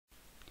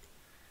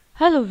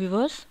Hello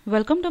viewers,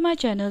 welcome to my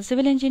channel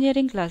Civil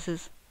Engineering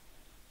Classes.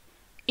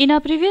 In our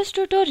previous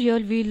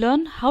tutorial, we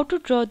learned how to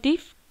draw the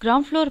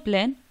ground floor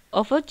plan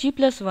of a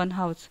G+1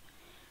 house.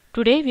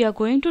 Today we are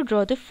going to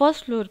draw the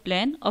first floor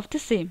plan of the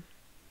same.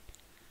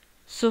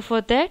 So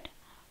for that,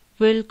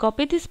 we'll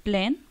copy this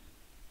plan.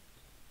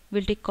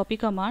 We'll take copy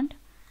command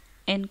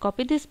and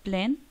copy this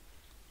plan.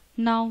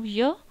 Now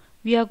here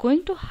we are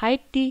going to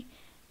hide the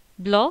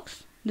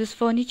blocks, this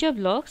furniture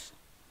blocks.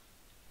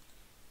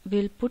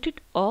 We'll put it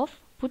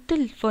off. Put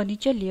the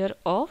furniture layer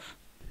off.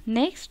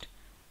 Next,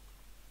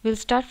 we'll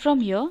start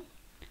from here.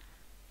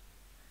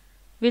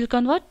 We'll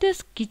convert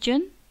this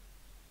kitchen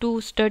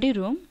to study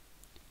room.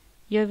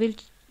 Here we'll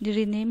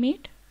rename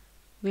it.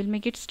 We'll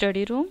make it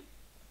study room.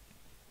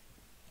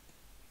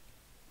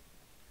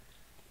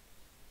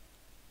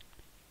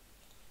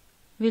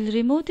 We'll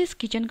remove this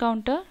kitchen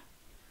counter.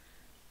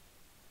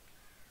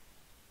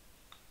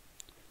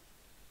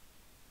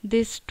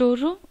 This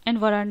storeroom and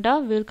veranda,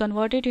 we'll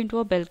convert it into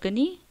a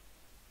balcony.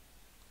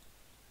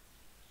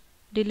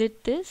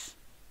 Delete this.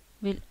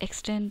 We'll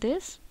extend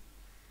this.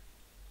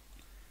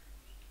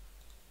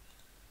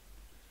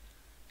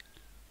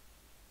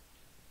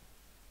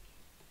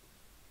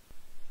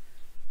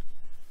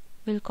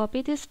 We'll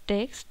copy this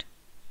text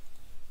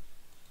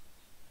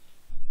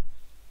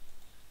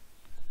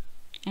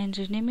and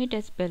rename it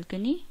as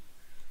balcony.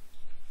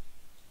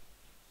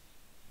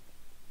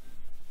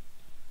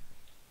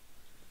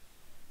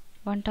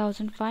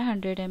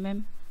 (1500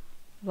 mm)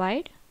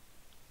 wide.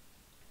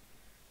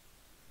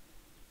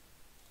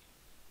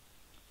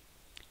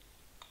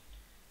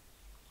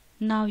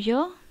 Now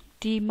here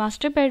the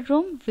master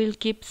bedroom will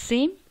keep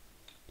same.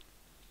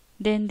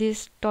 Then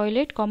this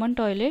toilet, common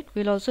toilet,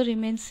 will also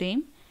remain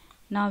same.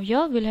 Now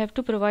here we'll have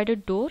to provide a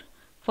door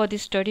for the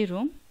study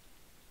room.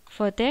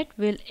 For that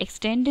we'll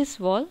extend this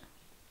wall.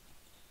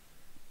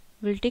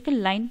 We'll take a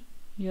line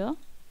here.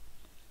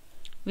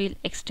 We'll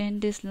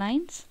extend these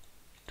lines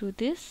to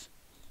this.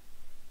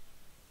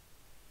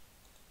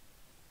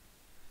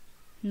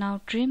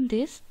 Now trim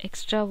these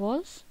extra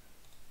walls.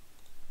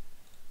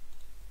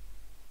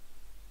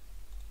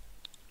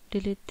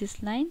 Delete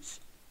these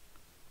lines.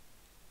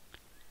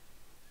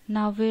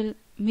 Now we'll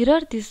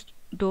mirror this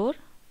door.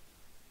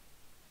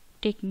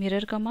 Take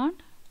mirror command.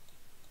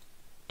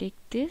 Take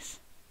this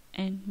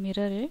and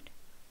mirror it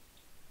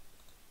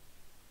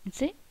and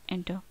say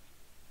enter.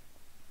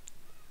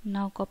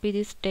 Now copy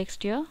this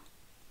text here.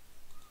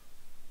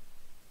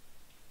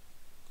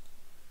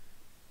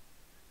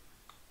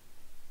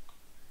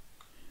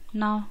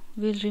 Now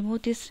we'll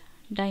remove this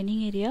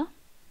dining area.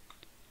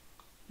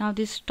 Now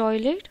this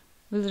toilet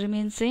will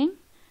remain same.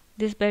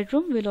 This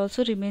bedroom will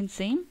also remain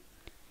same.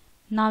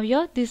 Now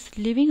here this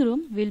living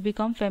room will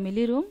become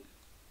family room.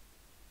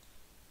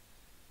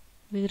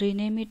 We'll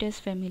rename it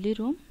as family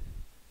room.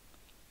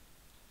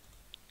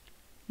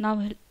 Now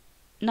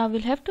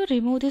we'll have to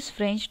remove this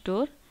French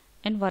door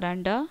and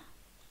veranda.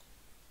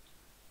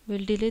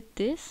 We'll delete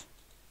this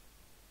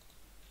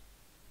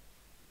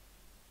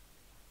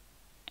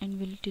and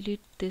we'll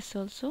delete this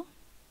also.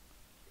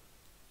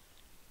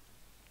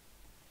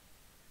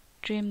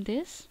 Trim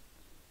this.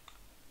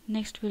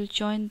 Next we'll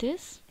join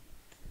this.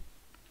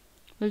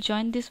 We'll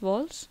join these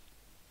walls.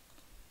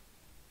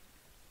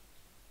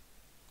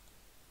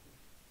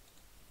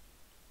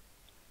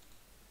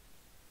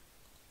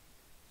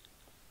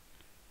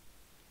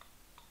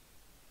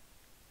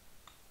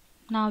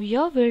 Now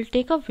here we'll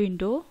take a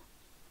window.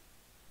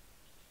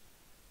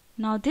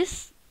 Now the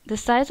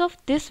size of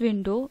this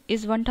window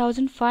is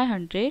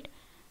 1500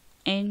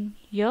 and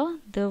here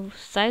the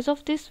size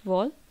of this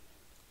wall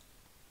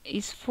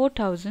is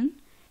 4000.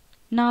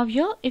 Now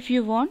here if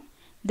you want,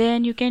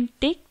 then you can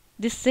take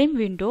this same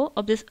window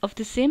of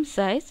the same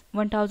size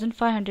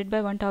 1500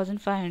 by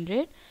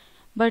 1500,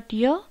 but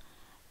here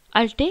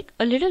I'll take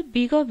a little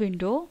bigger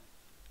window.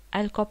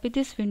 I'll copy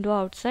this window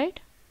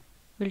outside.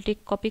 We'll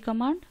take copy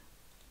command,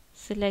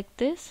 select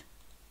this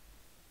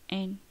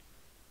and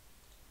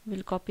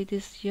we'll copy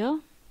this here.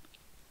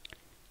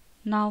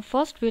 Now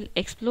first we'll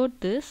explode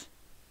this.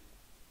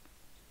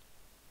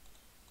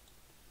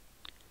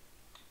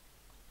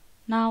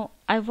 Now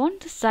I want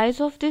the size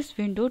of this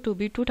window to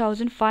be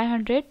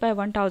 2500 by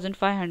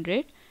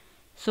 1500.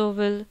 So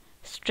we'll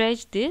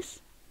stretch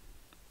this.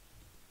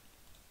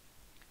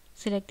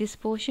 Select this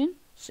portion,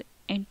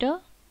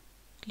 enter,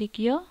 click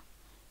here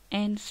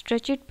and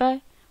stretch it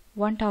by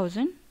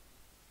 1000.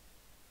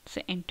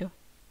 Say enter.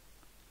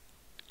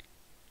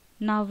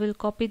 Now we'll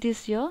copy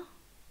this here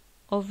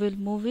or we'll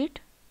move it.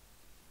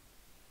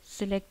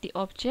 Select the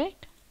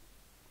object.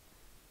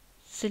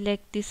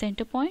 Select the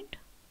center point.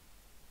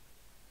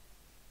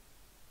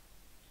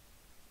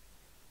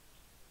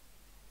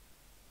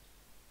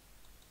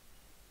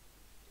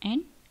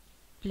 And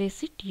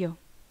place it here.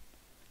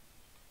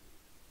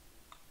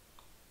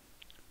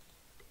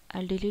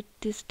 I'll delete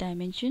this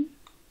dimension.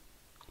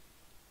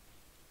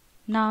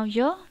 Now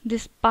here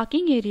this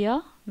parking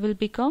area will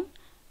become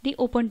the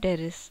open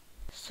terrace.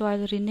 So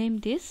I'll rename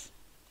this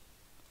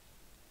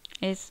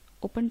as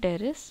open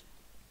terrace.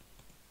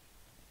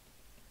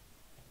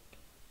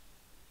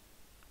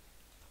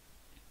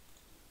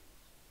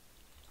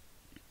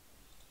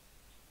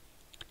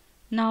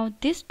 Now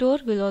this door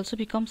will also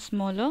become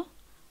smaller.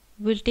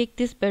 We'll take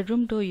this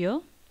bedroom door here.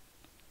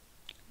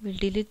 We'll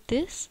delete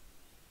this.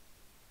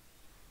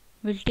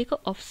 We'll take an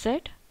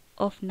offset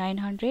of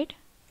 900.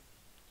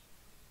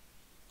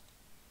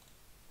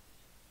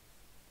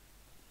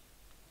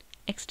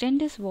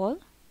 Extend this wall.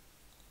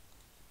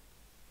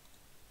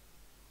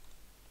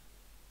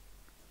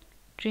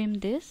 Trim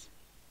this.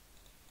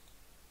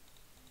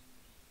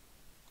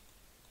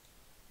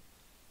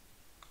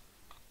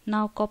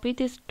 Now copy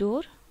this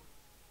door.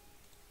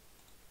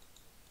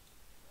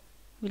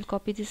 We'll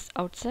copy this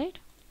outside.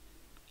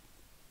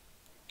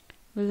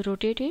 We'll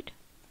rotate it.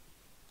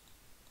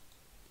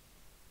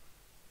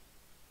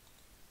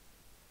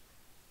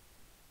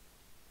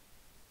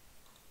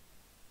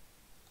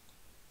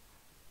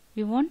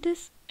 We want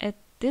this at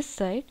this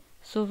side,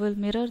 so we'll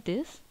mirror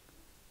this.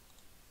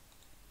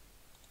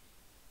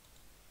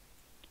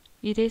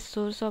 Erase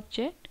source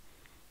object,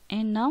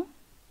 and now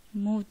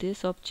move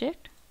this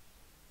object.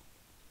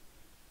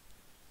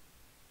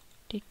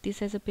 Take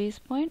this as a base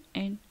point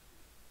and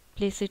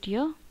place it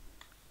here.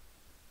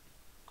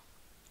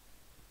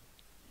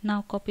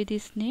 Now copy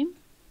this name.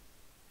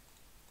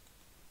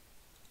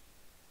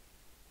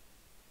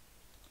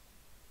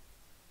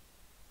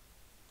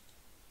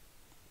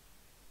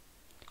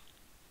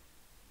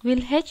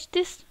 We'll hedge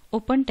this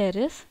open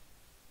terrace.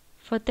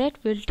 For that,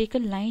 we'll take a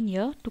line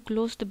here to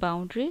close the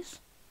boundaries.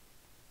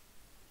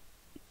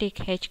 Take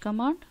hedge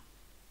command.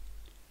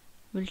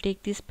 We'll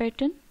take this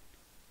pattern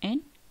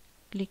and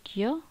click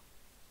here.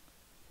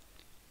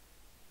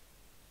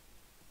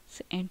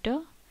 So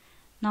enter.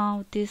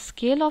 Now the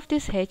scale of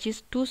this hedge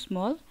is too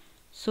small,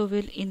 so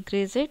we'll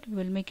increase it.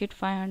 We'll make it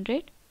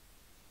 500.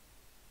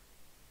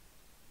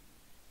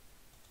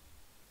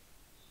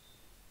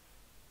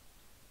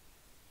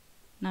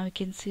 Now you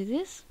can see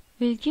this.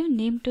 We'll give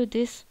name to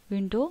this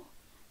window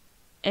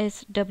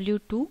as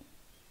W2.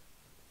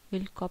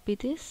 We'll copy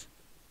this.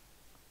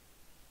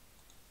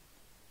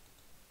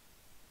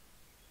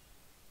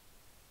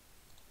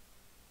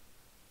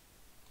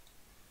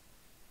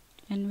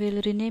 And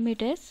we'll rename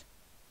it as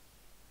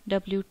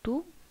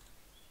W2.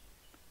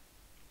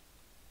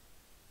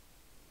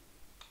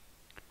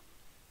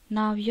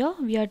 Now here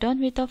we are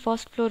done with the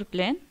first floor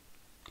plan.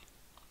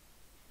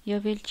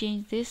 Here we'll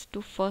change this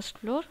to first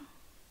floor.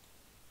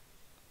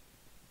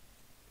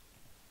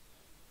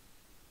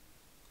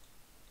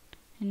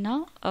 And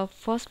now our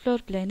first floor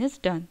plan is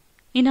done.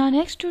 In our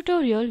next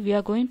tutorial, we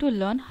are going to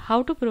learn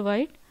how to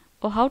provide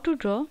or how to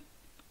draw.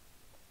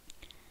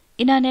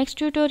 In our next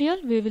tutorial,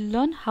 we will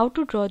learn how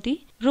to draw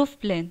the roof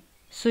plan.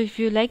 So if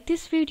you like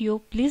this video,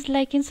 please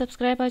like and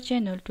subscribe our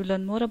channel to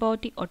learn more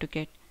about the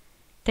AutoCAD.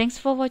 Thanks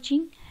for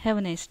watching. Have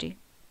a nice day.